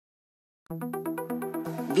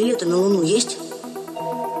Билеты на Луну есть?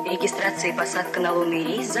 Регистрация и посадка на лунный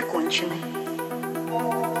рейс закончены.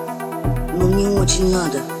 Но мне очень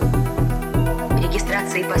надо.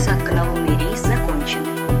 Регистрация и посадка на лунный рейс закончены.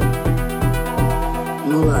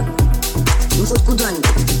 Ну ладно. Ну хоть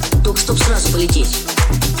куда-нибудь. Только чтоб сразу полететь.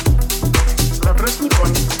 Вопрос не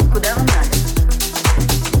понял. Куда вам надо?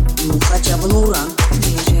 Ну хотя бы на Уран.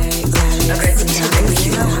 Обратитесь к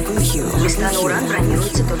оригиналу. Места на Уран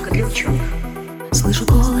бронируются только для ученых. Слышу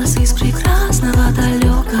голос из прекрасного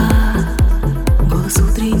далека, голос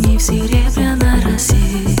утренний в серебряной росе.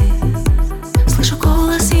 Слышу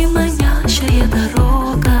голос и манящая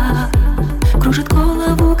дорога кружит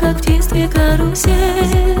голову, как в детстве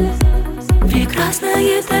карусель.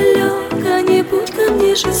 Прекрасное далеко, не будь ко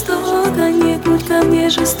мне жестоко, не будь ко мне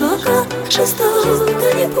жестоко,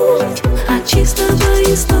 жестоко не будь, от чистого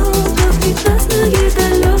истока. Прекрасное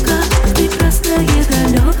далеко, прекрасное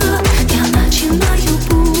далеко, я начинаю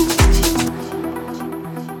путь.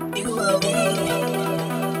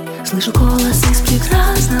 Слышу голос из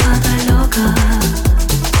прекрасного далека,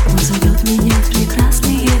 он зовет меня в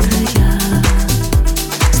прекрасные края.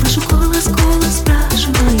 Слышу голос, голос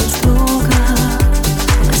спрашивает строго,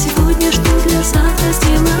 а сегодня что для завтра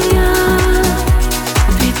сделаю?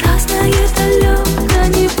 Прекрасное далеко,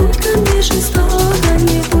 не будь ко мне жестоко,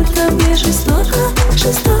 не будь ко мне жестоко,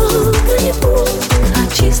 жестоко не будь,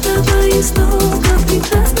 от чистого истока.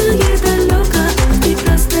 Прекрасное далеко,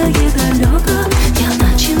 прекрасное далеко, я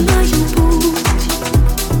начинаю путь.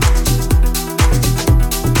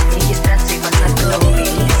 Регистрация и посадка на лунный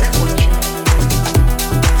рейс закончена.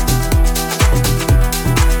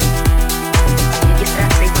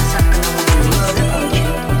 Регистрация и посадка на лунный рейс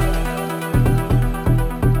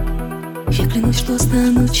закончена. Я клянусь, что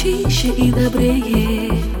стану чище и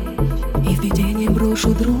добрее, и в беде не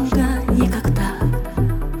брошу друга никогда.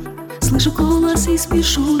 Слышу голос и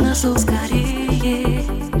спешу на зов скорее,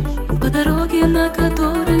 по дороге, на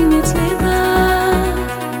которой нет следа.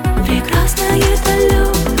 Прекрасное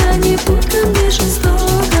далеко, не будь ко мне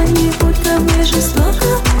жестоко, не будь ко мне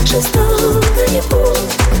жестоко, жестоко не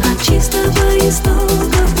будь, от чистого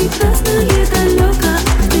истока. Прекрасное далеко,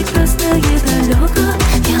 прекрасное далеко,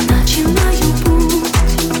 я начинаю путь.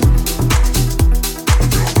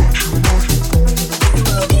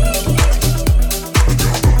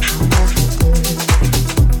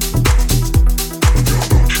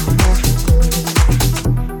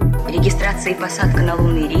 Регистрация и посадка на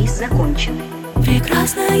лунный рейс закончены.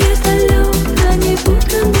 Прекрасное далеко, не будь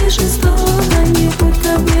ко мне жестоко, не будь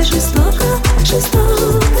ко мне жестоко,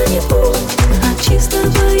 жестоко не будь, от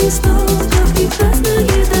чистого истока. Прекрасное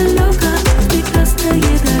далеко, прекрасное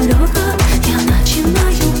далеко, я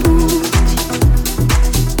начинаю путь.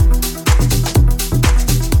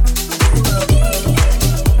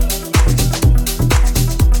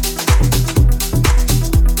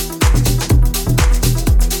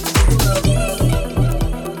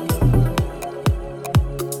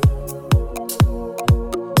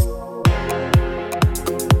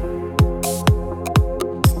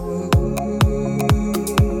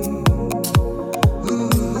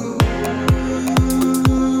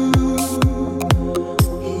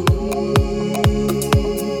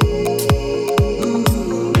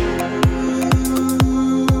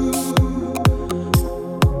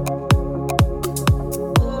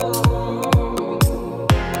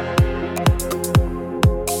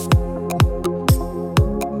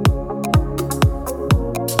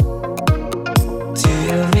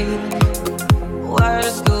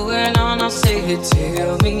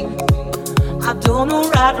 Tell me, I don't know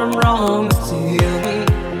right from wrong. Tell me,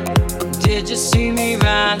 did you see me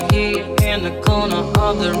right here in the corner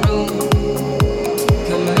of the room?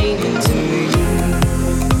 Come leaning to me.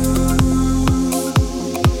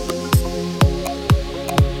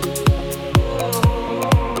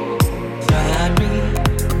 Find me,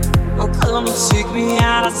 oh come and seek me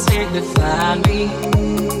out. I said to find me.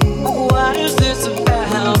 What is this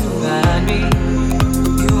about? Find me.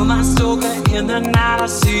 You're my stalker in the night, I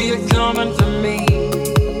see you coming for me.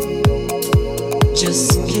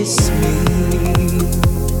 Just kiss me.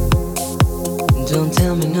 Don't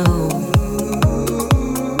tell me no.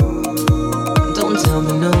 Don't tell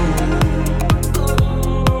me no.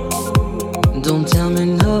 Don't tell me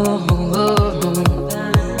no.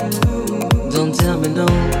 Don't tell me no.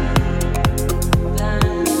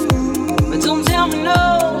 But don't tell me no.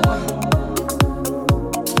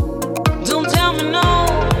 Don't tell me no.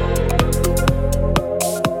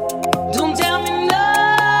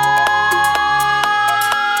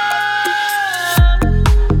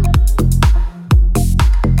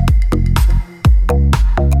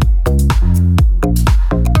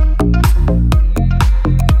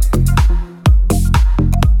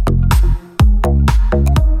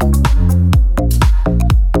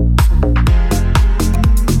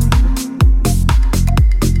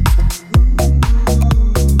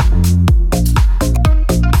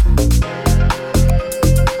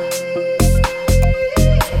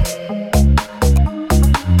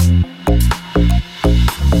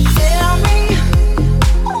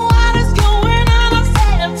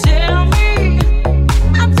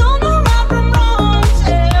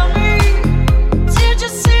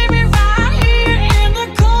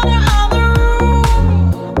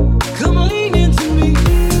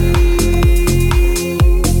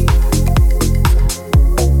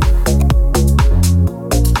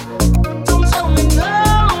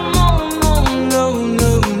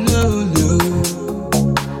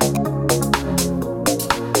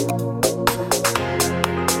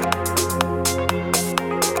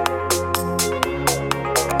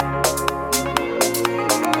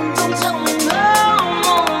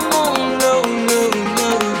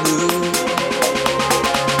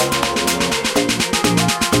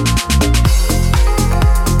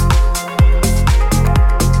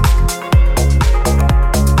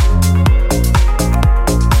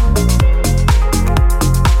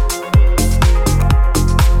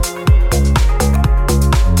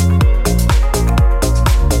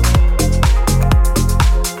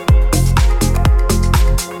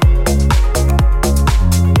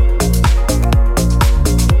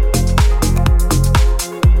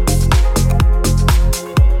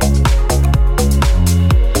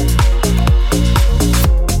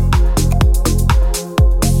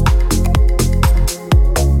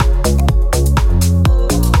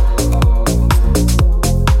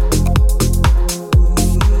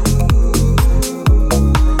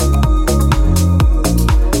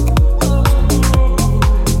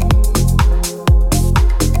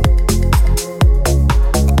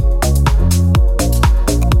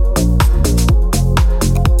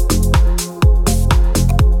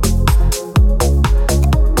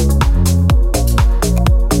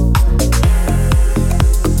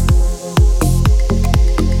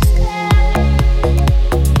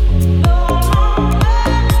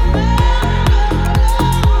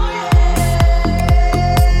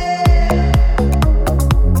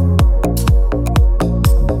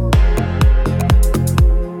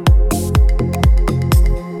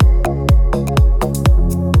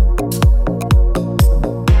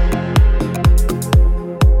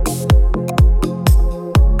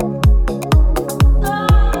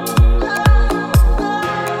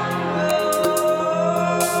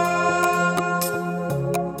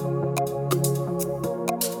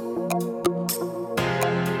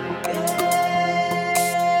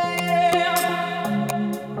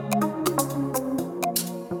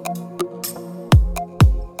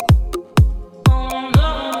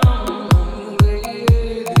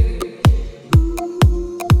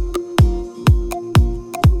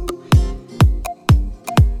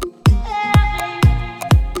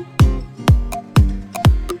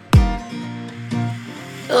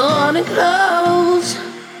 on and close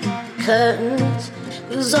the curtains,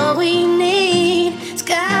 'cause all we need is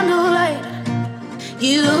candlelight.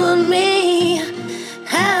 You and me,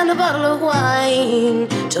 and a bottle of wine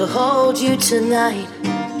to hold you tonight.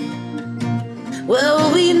 Well,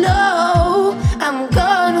 we know I'm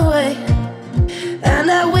going away, and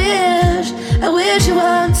I wish you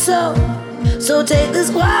weren't so. So take this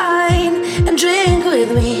wine and drink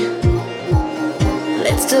with me.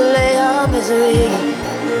 Let's delay our misery.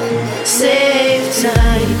 Save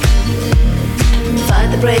tonight. Fight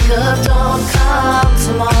the break of dawn, come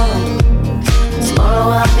tomorrow. Tomorrow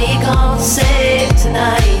I'll be gone. Save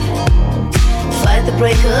tonight. Fight the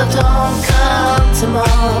break of dawn, come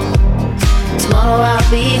tomorrow. Tomorrow I'll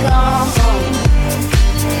be gone.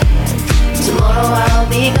 Tomorrow I'll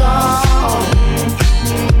be gone.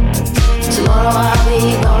 Tomorrow I'll be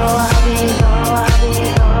gone.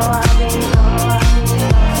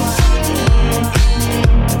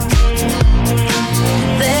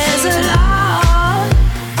 There's a log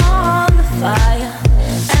on the fire,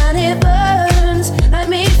 and it burns like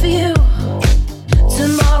me for you.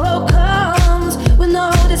 Tomorrow comes with no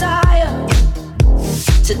desire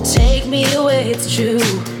to take me away, it's true.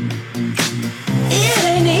 It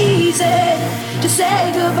ain't easy to say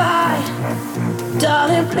goodbye.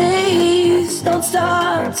 Darling, please don't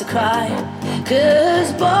start to cry.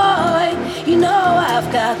 'Cause boy, you know I've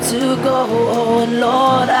got to go. And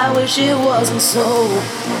Lord, I wish it wasn't so.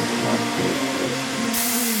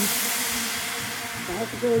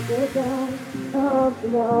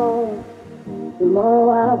 Tomorrow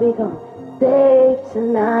I'll be gone. Save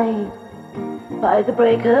tonight. By the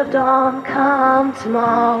break of dawn, come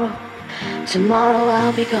tomorrow. Tomorrow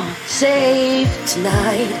I'll be gone. Save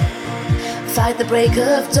tonight. Fight the break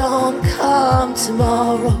of dawn, come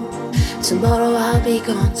tomorrow. Tomorrow I'll be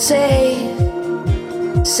gone. Save,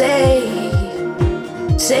 save,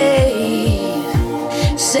 save,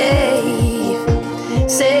 save,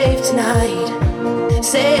 save tonight.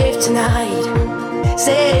 Save tonight.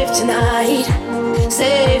 Save tonight.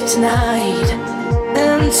 Save tonight.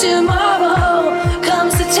 And tomorrow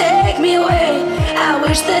comes to take me away. I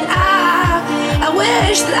wish that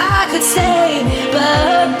I could stay,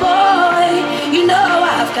 but boy, you know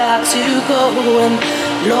I've got to go. And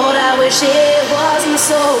Lord, I wish it wasn't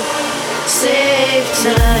so. Save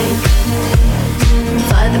tonight.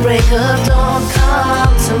 Fight the break of dawn,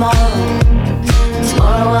 come tomorrow.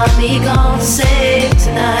 Tomorrow I'll be gone. Save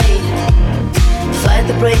tonight. Fight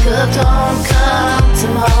the break of dawn, come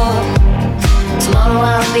tomorrow. Tomorrow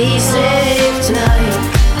I'll be safe tonight.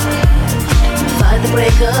 Fight the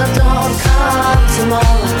break of dawn, come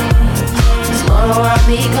tomorrow. Tomorrow I'll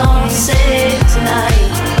be gone, safe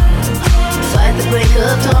tonight. Fight the break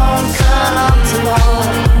of dawn, come tomorrow.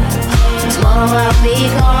 Tomorrow I'll be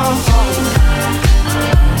gone.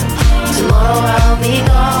 Tomorrow I'll be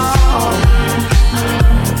gone.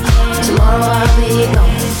 Tomorrow I'll be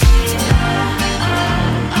gone.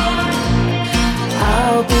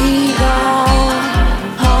 I'll be gone.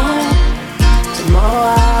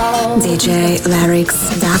 Tomorrow. DJ Lyrics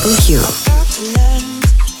W.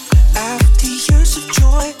 After years of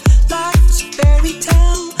joy, life is a fairy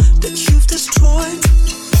tale that you've destroyed.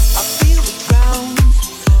 I feel the ground,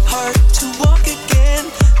 hard to walk again.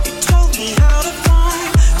 You told me how to fly,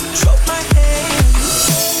 control my hand.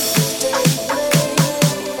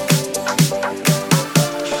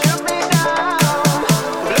 Shoot me down,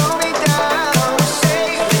 blow me down,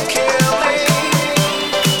 save me, kill me.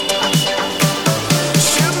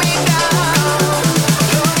 Shoot me down,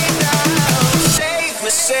 blow me down.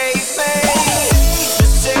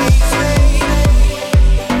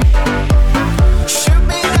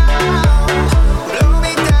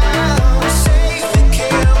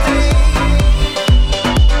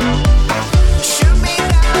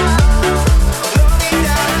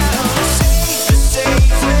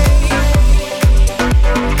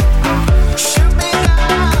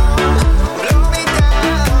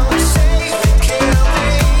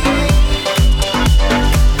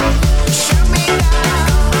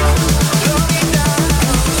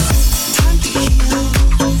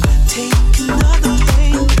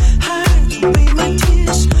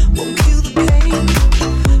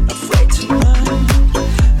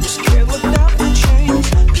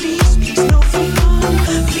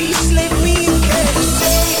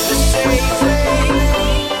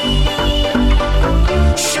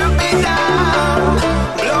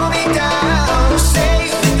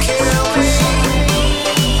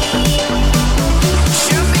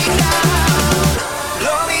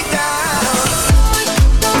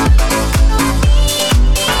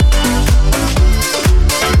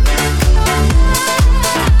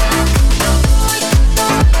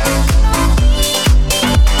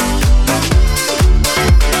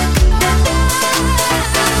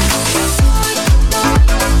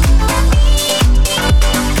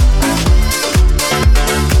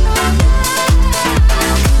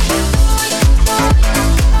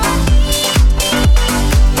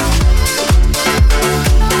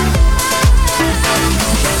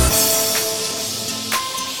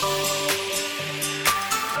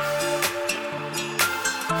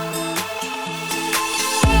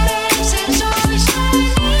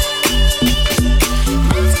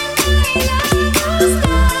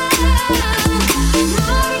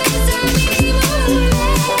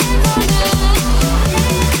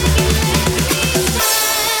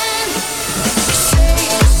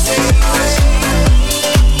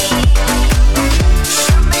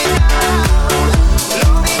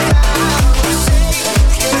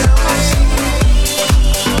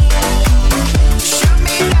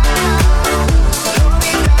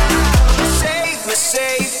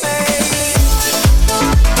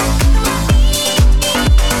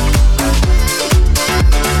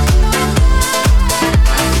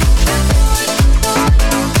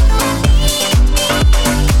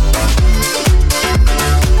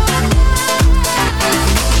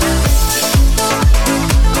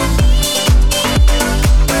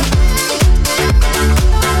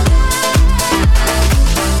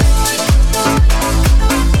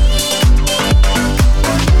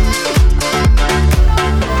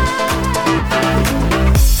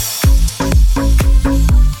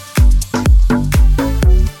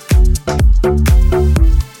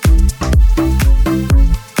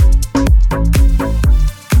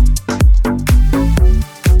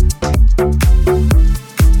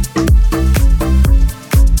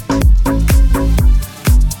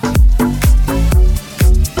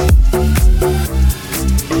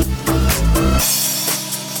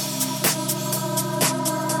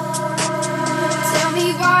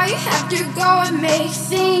 me why you have to go and make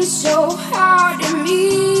things so hard on me.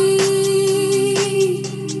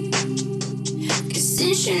 'Cause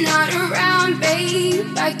since you're not around,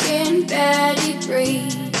 babe, I can barely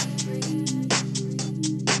breathe.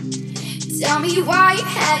 Tell me why you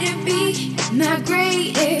had to be my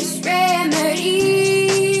greatest remedy.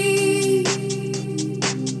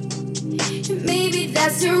 Maybe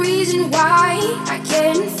that's the reason why I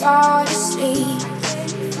can't fall asleep.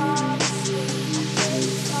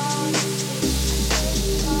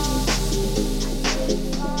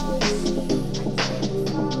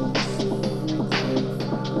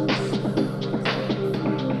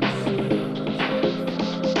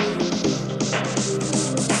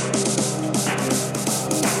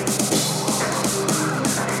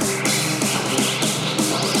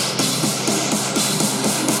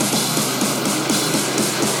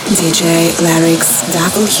 DJ Lyrics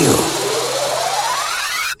W.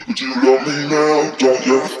 But you love me now, don't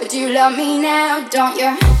you? But you love me now, don't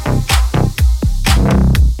you?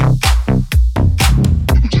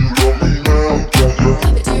 But you love me now, don't you?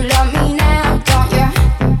 But you love me now, don't you?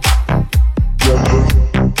 Don't you?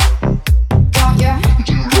 Don't you? But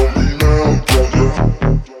you love me now, don't you?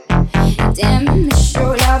 Damn, miss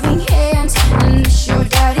your loving hands and miss your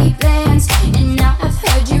dirty plans. And now I've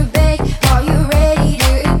heard you beg, are you ready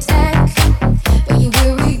to attack? But you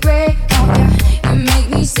will regret, don't ya? You make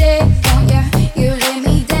me sick, don't ya? You let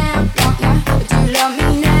me down, don't ya? But you love me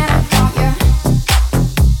now, don't ya?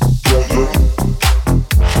 Don't you?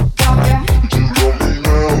 Don't ya? But you love me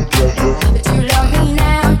now, don't you? But you love me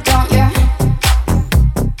now, don't ya?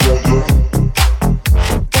 Don't you?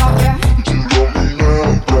 Don't ya? But you love me now,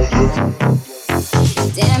 don't you?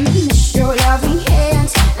 Damn, miss your loving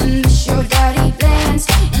hands and miss your dirty plans.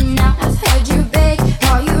 And now I've heard you beg,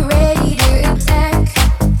 are you ready to attack?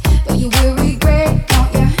 But you will regret,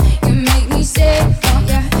 don't ya? You make me sick, don't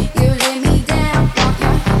ya? You let me down, don't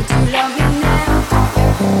ya? But you love me now, don't ya?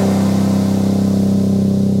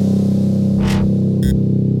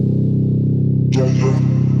 Don't you?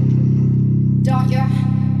 Don't ya?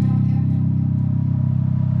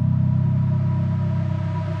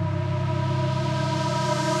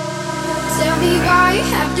 Tell me why you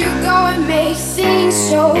have to go and make things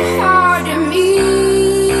so hard on me.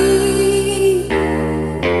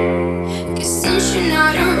 'Cause since you're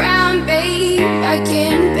not around, babe, I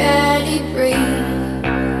can barely breathe.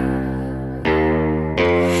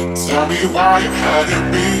 Tell me why you had to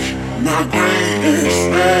be my greatest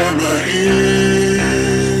remedy.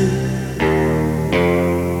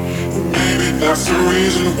 Maybe that's the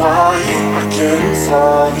reason why I can't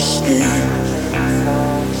fall asleep.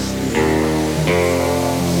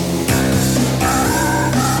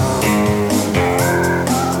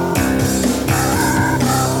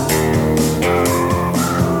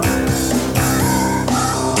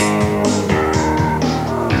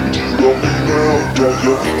 Don't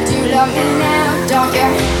you? But you love me now, don't ya?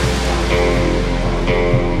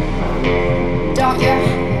 Don't ya?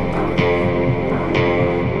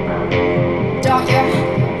 Don't ya?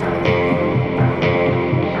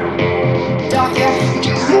 Don't ya? But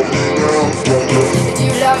you love me now, don't you? But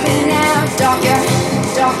you love me now, don't ya?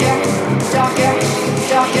 Don't ya? Don't ya?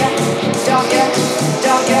 Don't ya? Don't ya?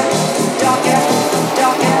 Don't ya? Don't ya? Don't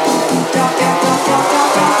ya? Don't ya?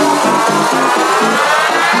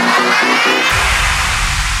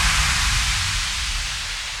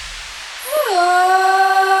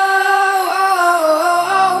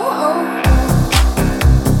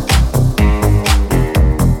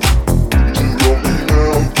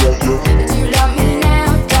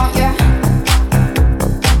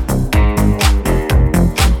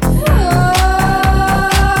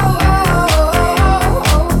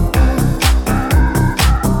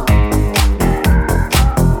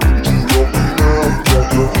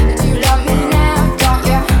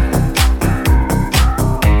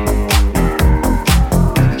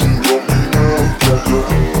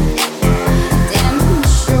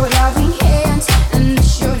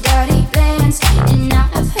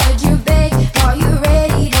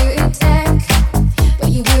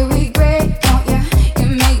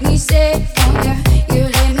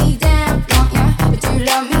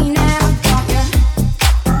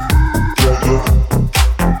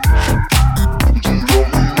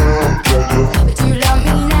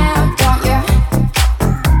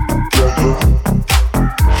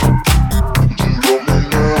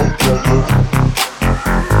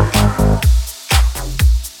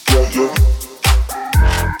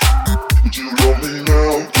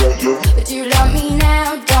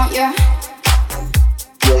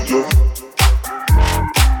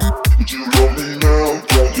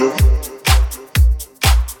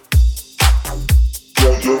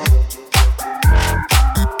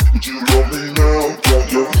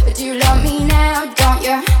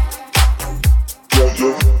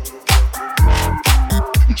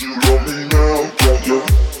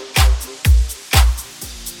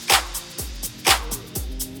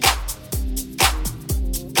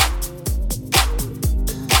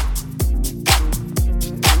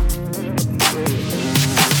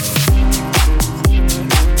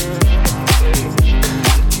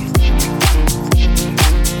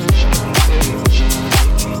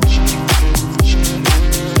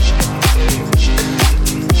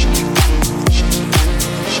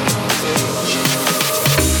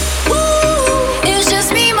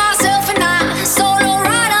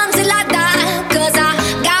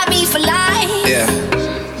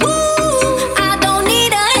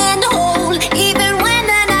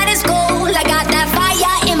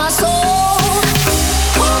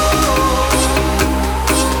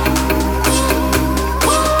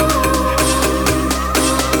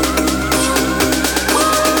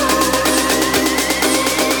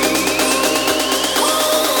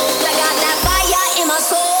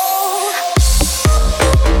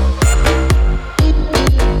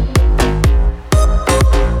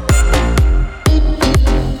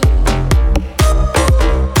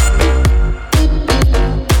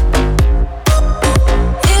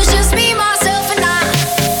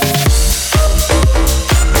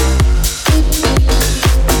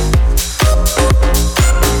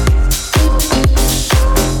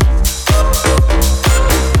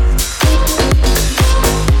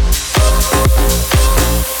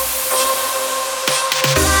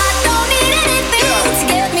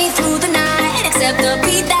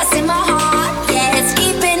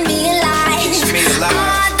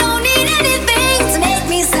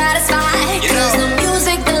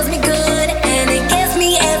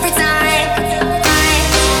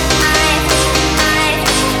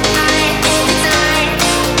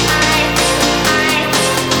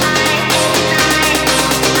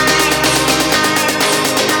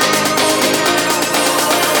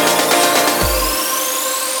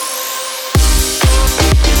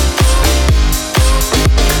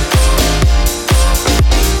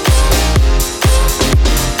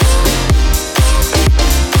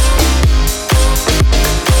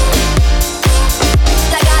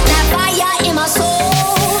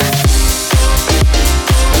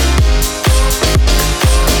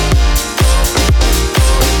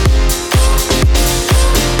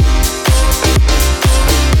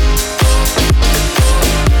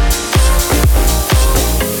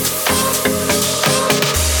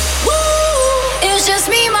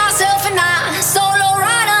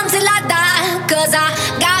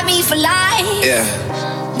 Yeah.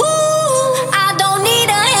 I don't need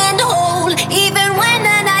a hand to hold, even when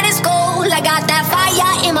the night is cold. I got that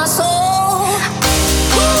fire in my soul.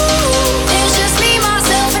 It's just me,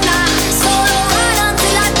 myself, and I. Solo ride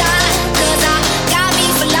until I die, 'cause I got me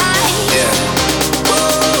for life. Yeah.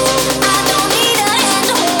 I don't need a hand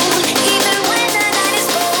to hold, even when the night is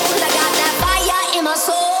cold. I got that fire in my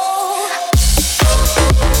soul.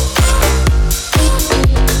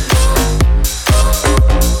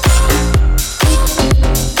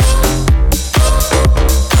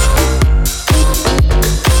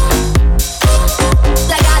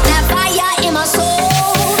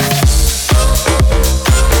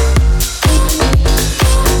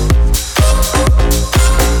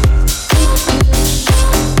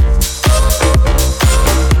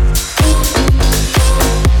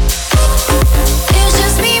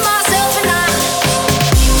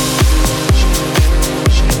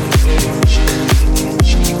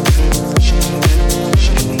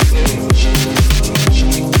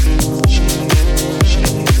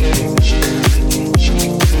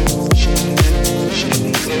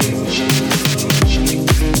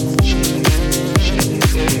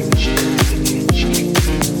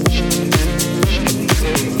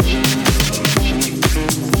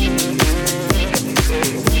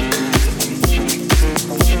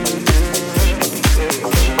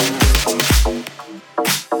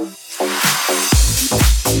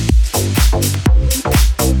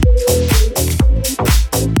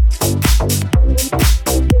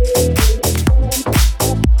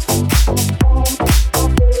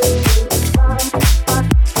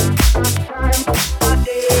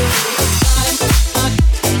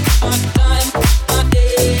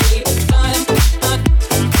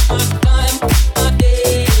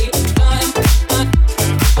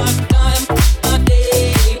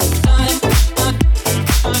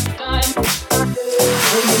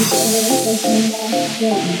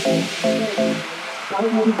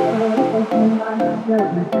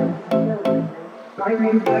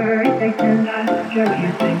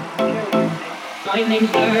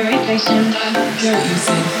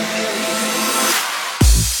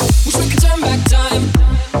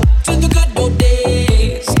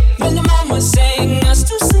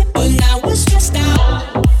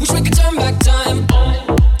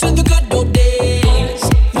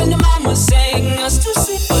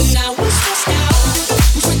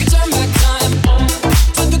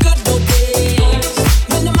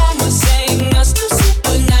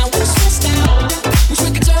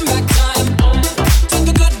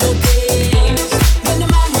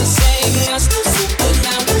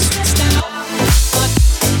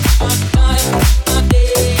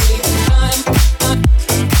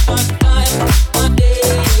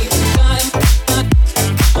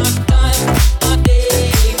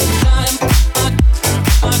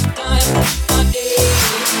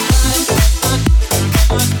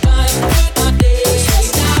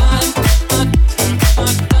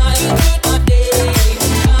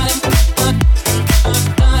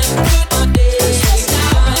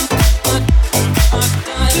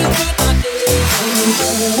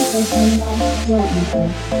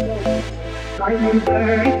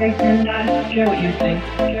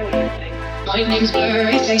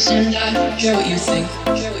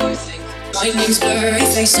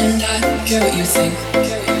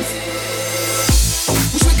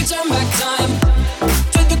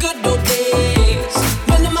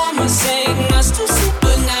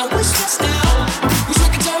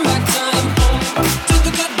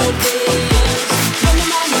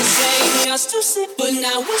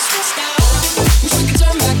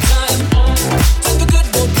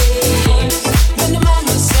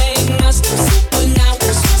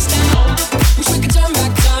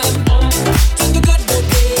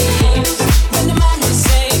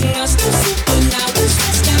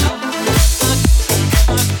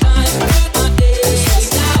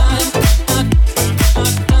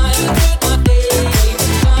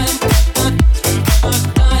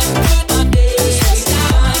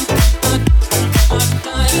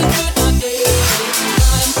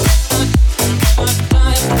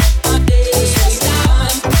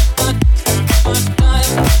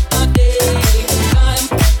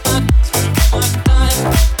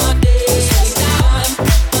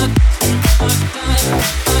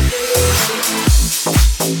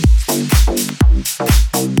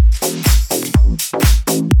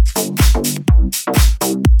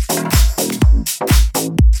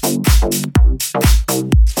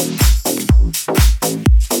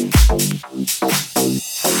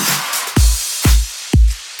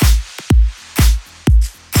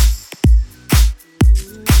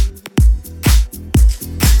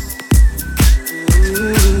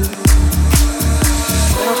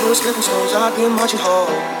 stepping stones, I'd be marching home.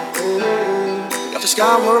 If the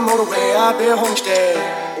sky were a motorway, I'd be home each day.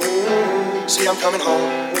 See, I'm coming home,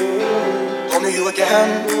 home to you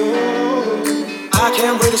again. I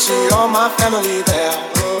can't wait to see all my family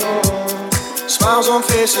there. Smiles on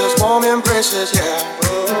faces, warm embraces,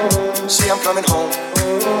 yeah. See, I'm coming home,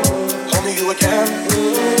 home to you again.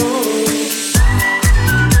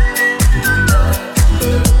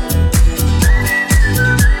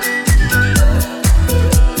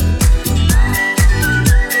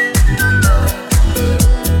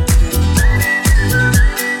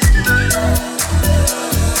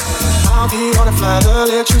 I'll be on a flight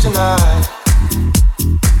early Tuesday night.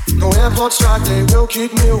 No airport strike, they will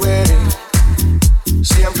keep me away.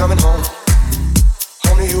 See, I'm coming home,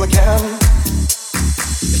 home to you again.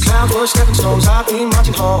 If clouds were stepping stones, I'd be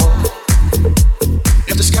marching home.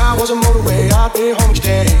 If the sky was a motorway, I'd be home each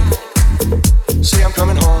day. See, I'm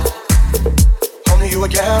coming home, home to you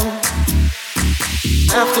again.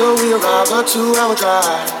 After we arrive, a 2-hour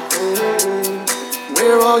drive.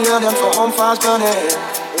 We're all yearning for home fires burning.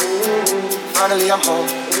 Finally, I'm home,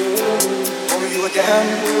 home to you again.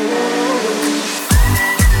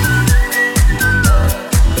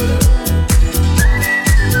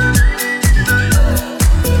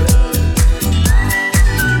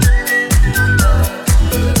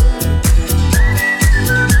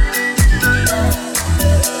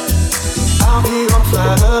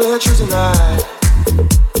 Early Tuesday night.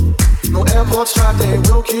 No airport strike, they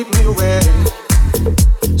will keep me away.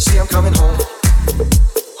 See, I'm coming home,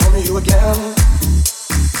 home to you again.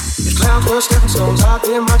 If clouds were stepping stones, I'd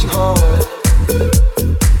be marching home.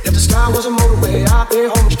 If the sky was a motorway, I'd be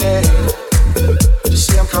home each day. Just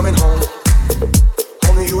see, I'm coming home,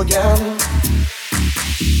 home to you again.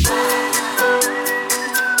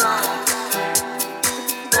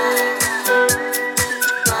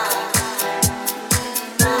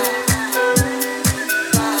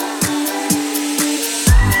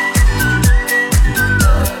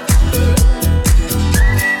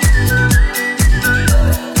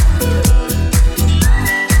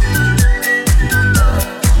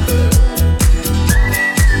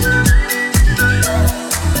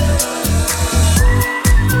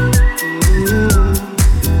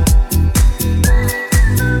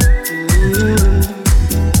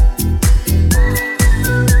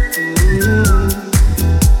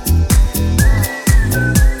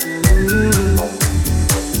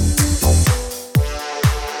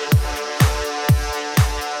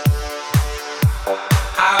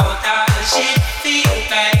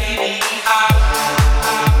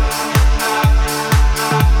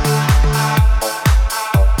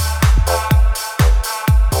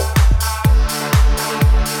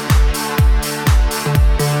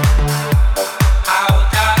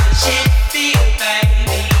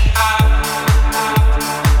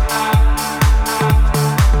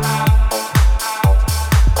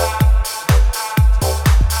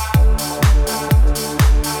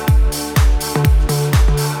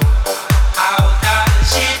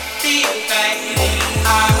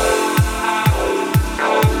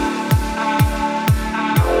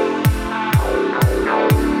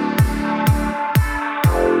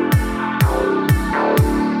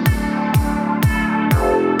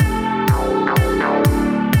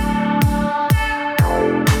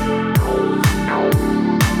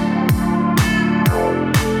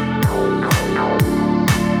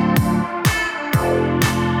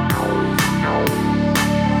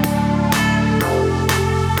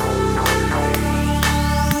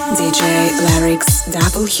 DJ Lyrics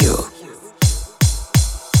W.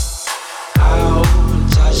 How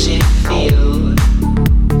does it feel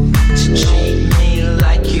to treat me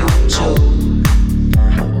like you do?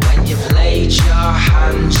 When you laid your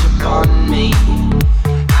hands upon me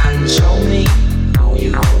and told me who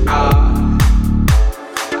you are,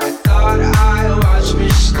 I thought I was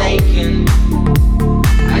mistaken.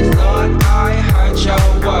 I thought I heard your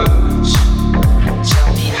words. Tell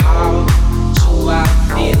me, how do I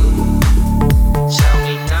feel? Tell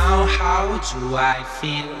me now,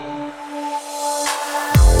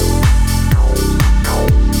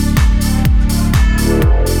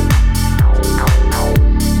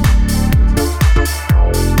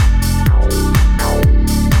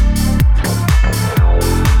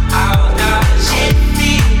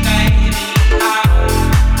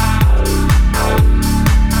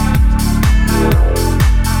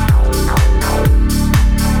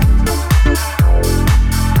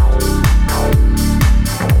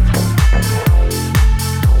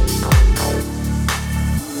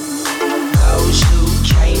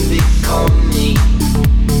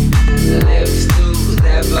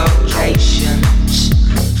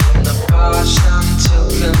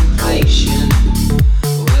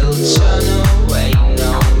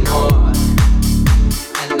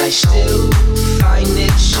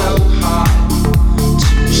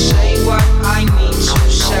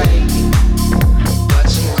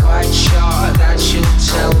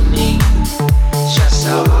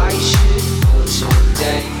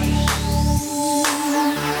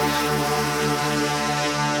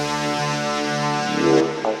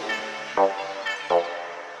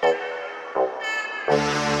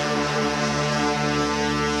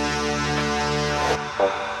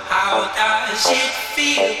 does it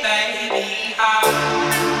feel, baby?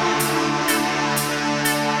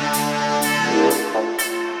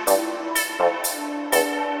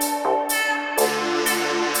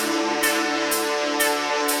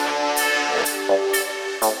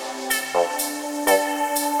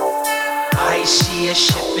 I see a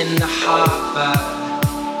ship in the harbor.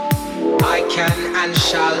 I can and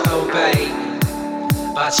shall obey.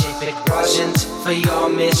 But if it wasn't for your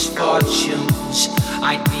misfortunes,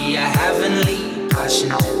 I'd be a heavenly person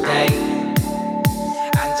today.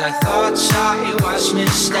 And I thought I was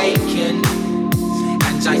mistaken,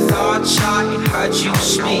 and I thought I heard you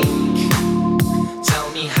speak.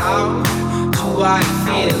 Tell me, how do I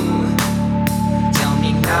feel? Tell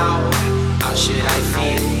me now, how should I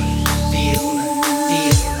feel?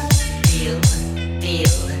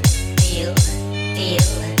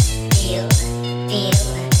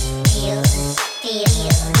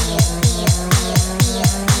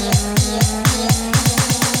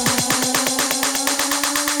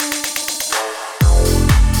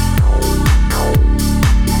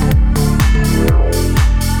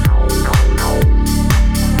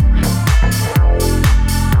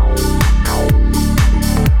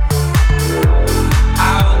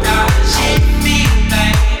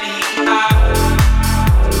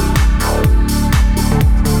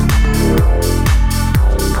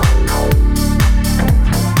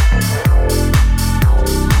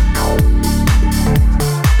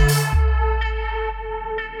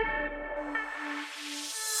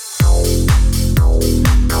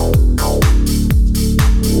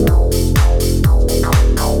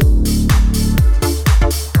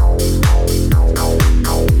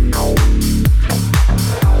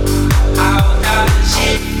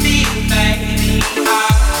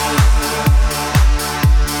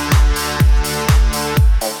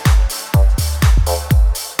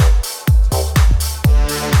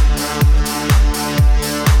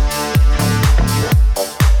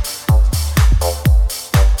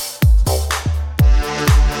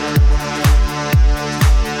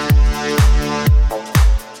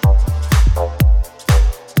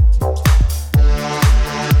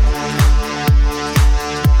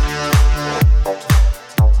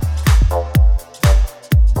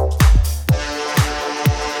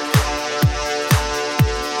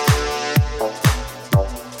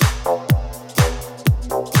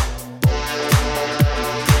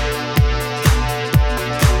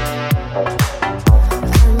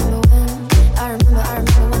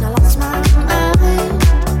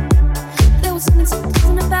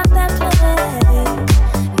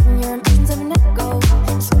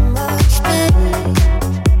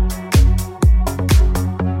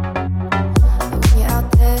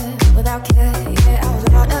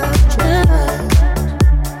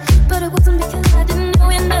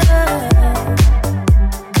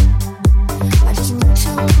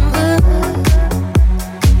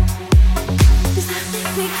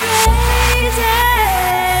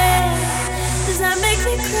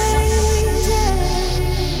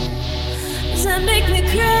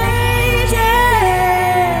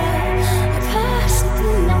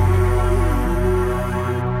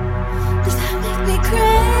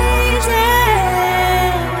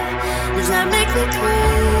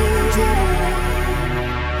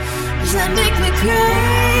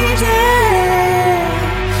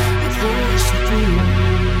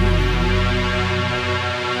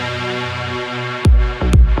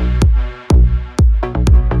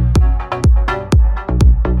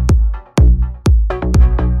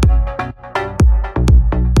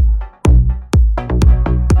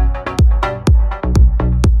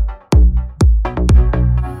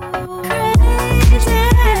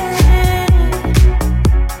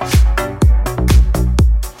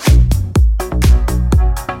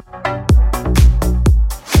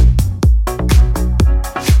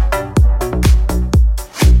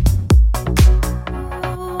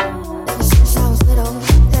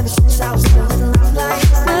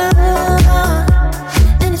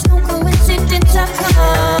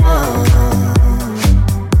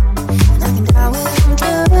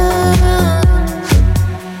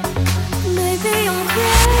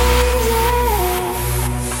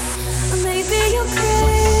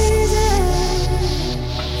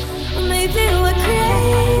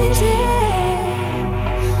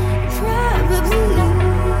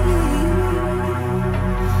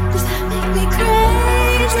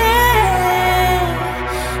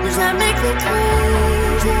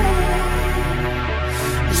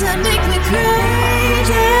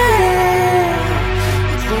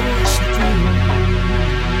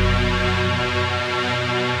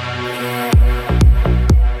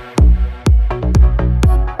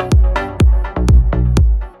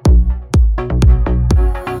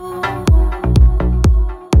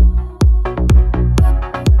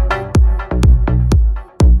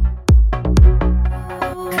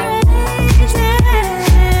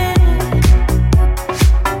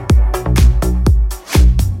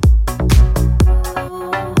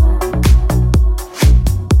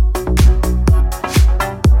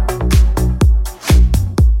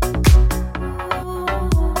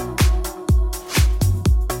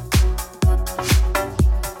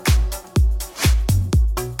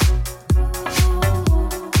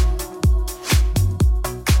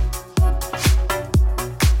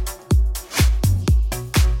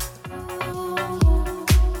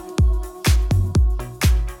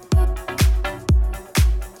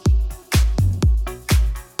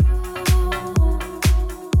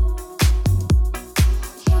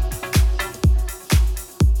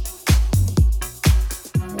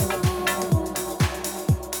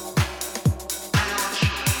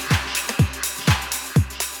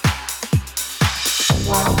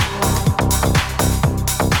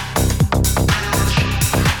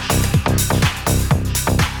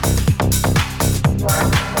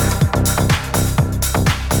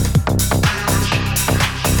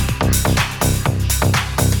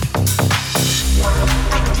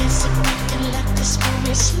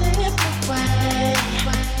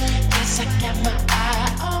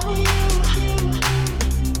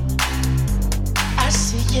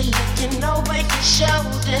 looking over your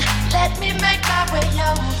shoulder. Let me make my way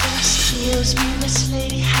over. Excuse me, Miss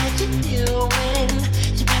Lady, how you doing?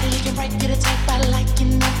 Your body looking right, get a type I like, you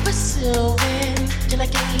know pursuing. Can I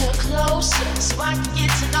get a little closer so I can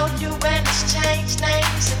get to know you and exchange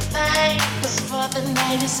names and things before the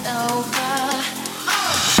night is over?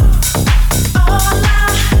 All I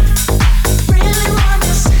really want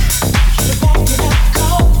is you to back it up, go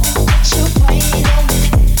and put your weight on it.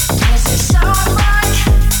 'Cause it's alright,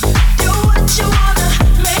 do what you wanna,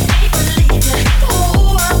 make me believe it.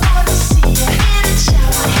 Ooh, I wanna see you hit it,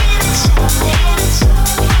 shower, hit it, shower, hit it,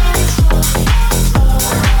 shower, hit it, shower.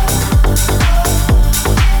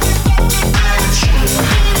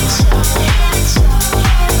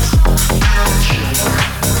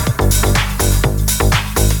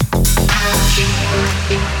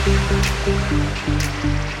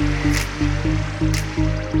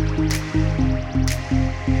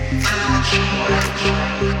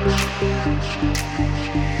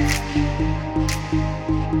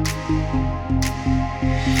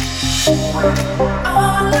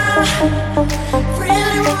 All I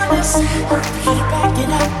really want is you to back it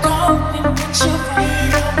up, go and put your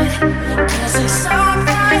weight on it. 'Cause it's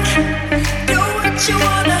alright, do what you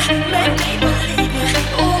wanna, make me believe it.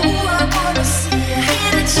 Ooh, I wanna see you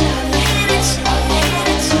hit it, shout, hit it, shout, hit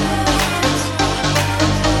it, shout.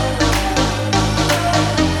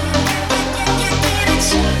 Hit it,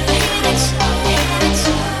 shout, hit it, shout, hit it,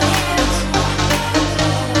 shout.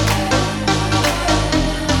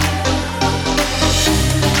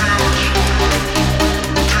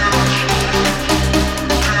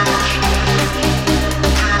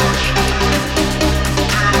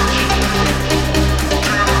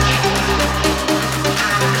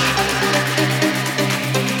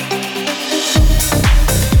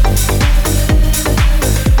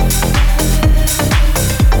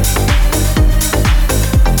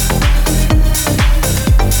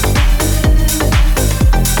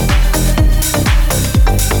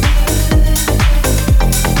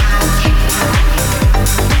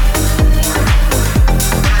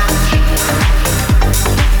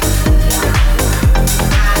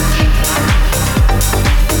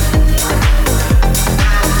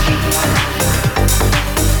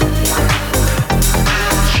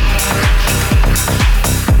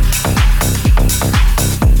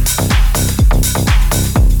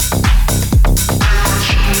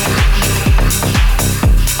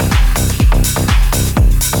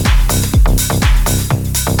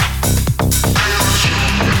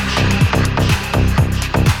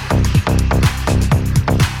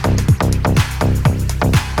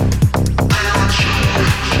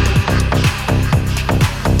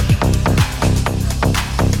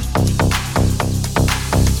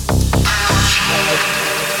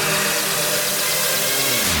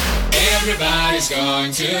 Everybody's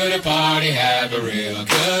going to the party, have a real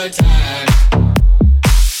good time.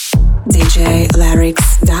 DJ Larix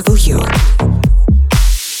W.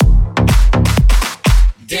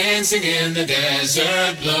 Dancing in the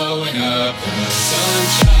desert, blowing up the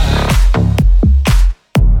sunshine.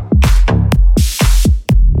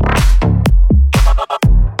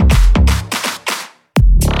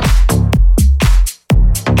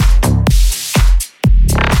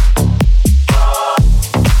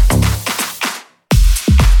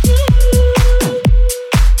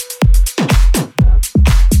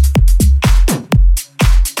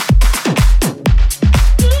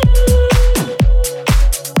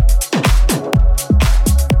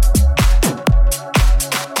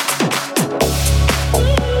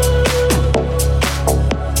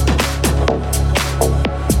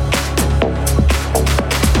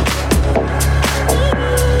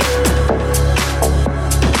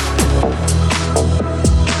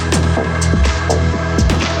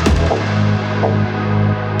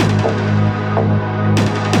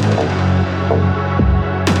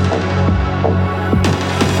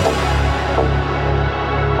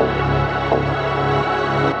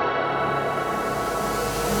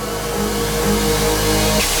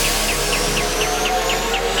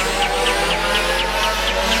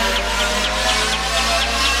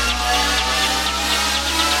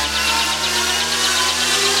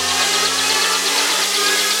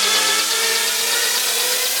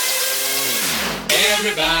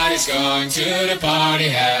 Everybody's going to the party,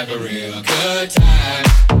 have a real good time.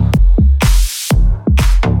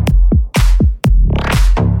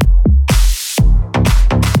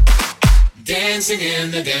 Dancing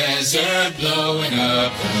in the desert, blowing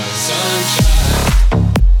up the sunshine.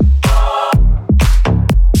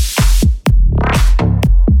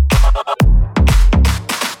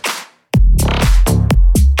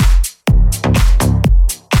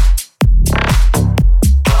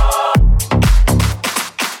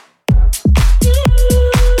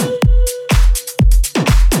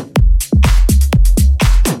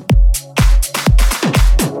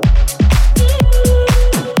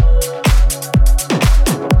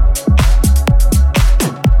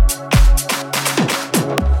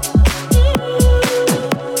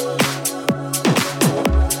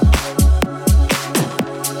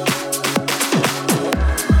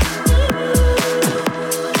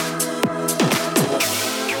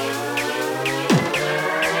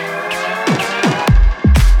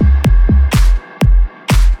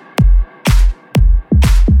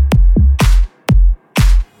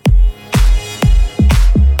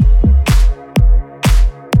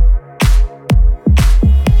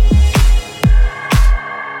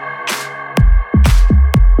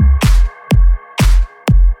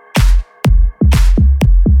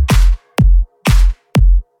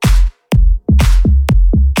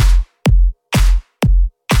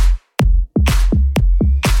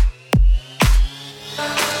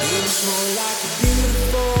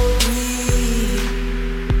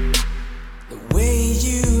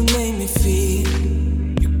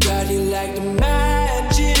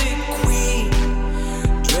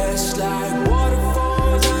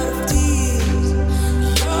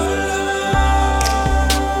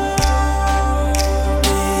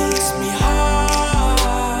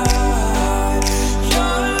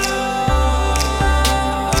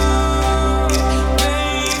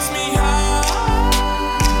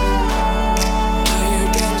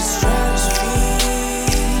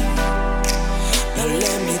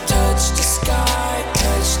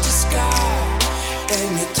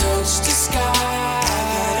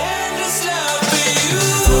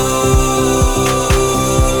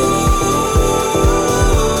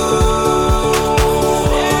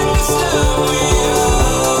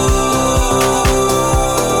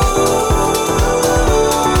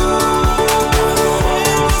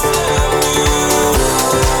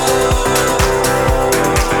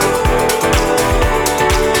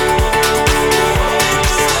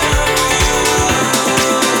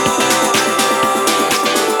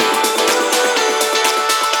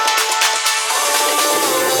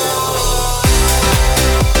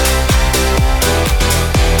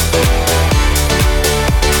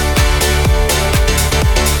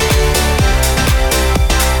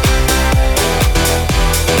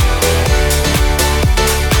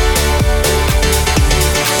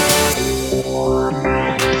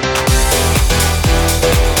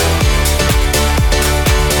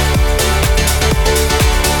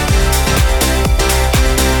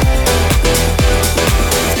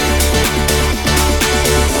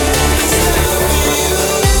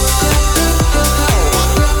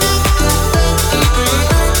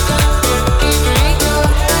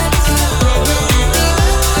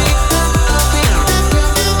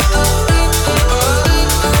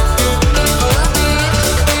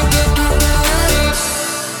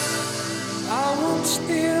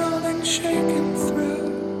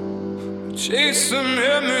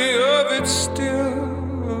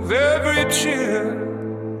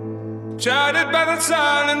 Chided by the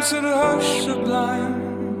silence of the hush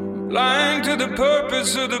sublime, blind to the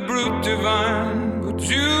purpose of the brute divine. But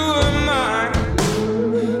you are mine,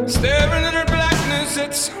 staring in her blackness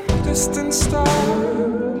at some distant star.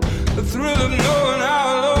 The thrill of knowing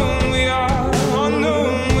how alone we are,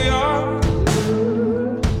 unknown we are.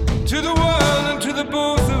 To the world and to the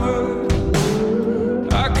both of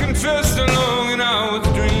us, I confess the longing I was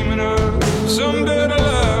dreaming of. Some better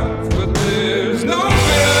love, but there's no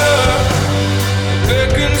better love that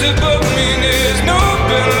beckons above me. There's no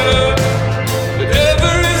better love that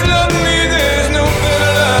ever has loved me. There's no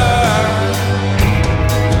better love.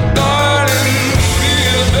 Darling,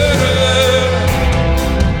 feel better love.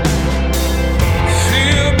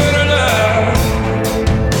 Feel better love.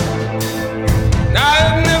 Now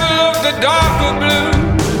I've never loved a darker blue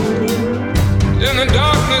than the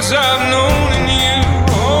darkness I've known in you.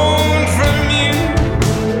 Owned from you,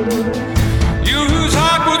 you whose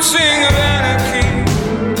heart would sing of anarchy.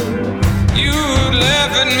 You would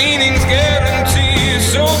laugh at meaning's guarantee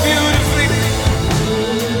so beautifully.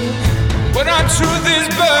 But our truth is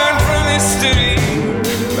burned from history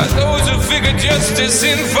by those who figure justice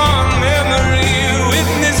in fond memory.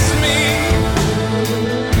 Witness me,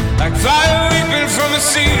 like fire weeping from a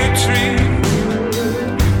cedar tree.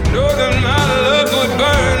 Know that my love would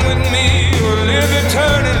burn with me or live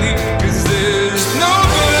eternally. 'Cause there's no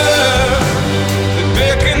better love that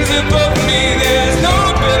beckons above me. There's no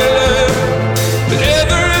better love that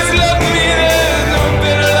ever has loved me. There's no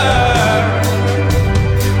better love.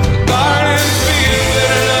 Darling, feel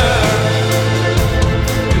better love.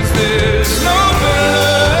 'Cause there's no better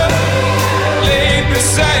love laid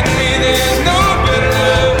beside me. There's no better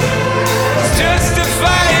love that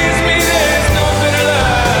justifies me. There's no better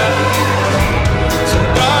love. So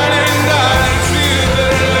darling, darling, feel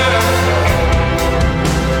better love.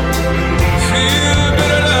 Feel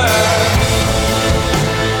better love.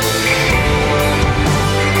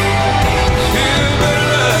 Feel better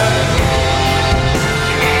love.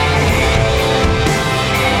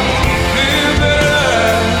 Feel better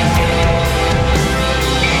love.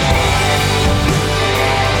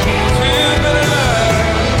 Feel better love.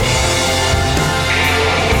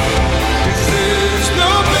 'Cause there's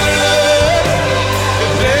no better love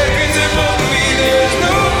that beckons above me. There's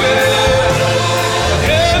no better love that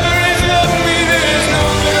ever has loved me. There's no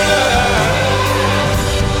better love.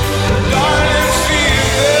 Darling, feel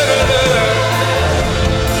better love.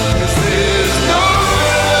 'Cause there's no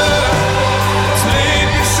better love that's laid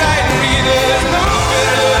beside me. There's no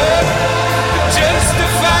better love that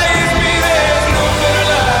justifies me. There's no better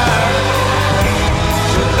love.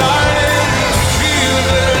 So darling, feel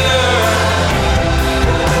better love.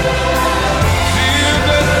 Feel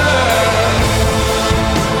better love.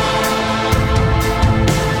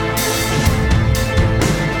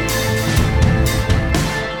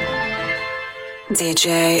 DJ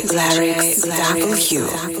Larix W.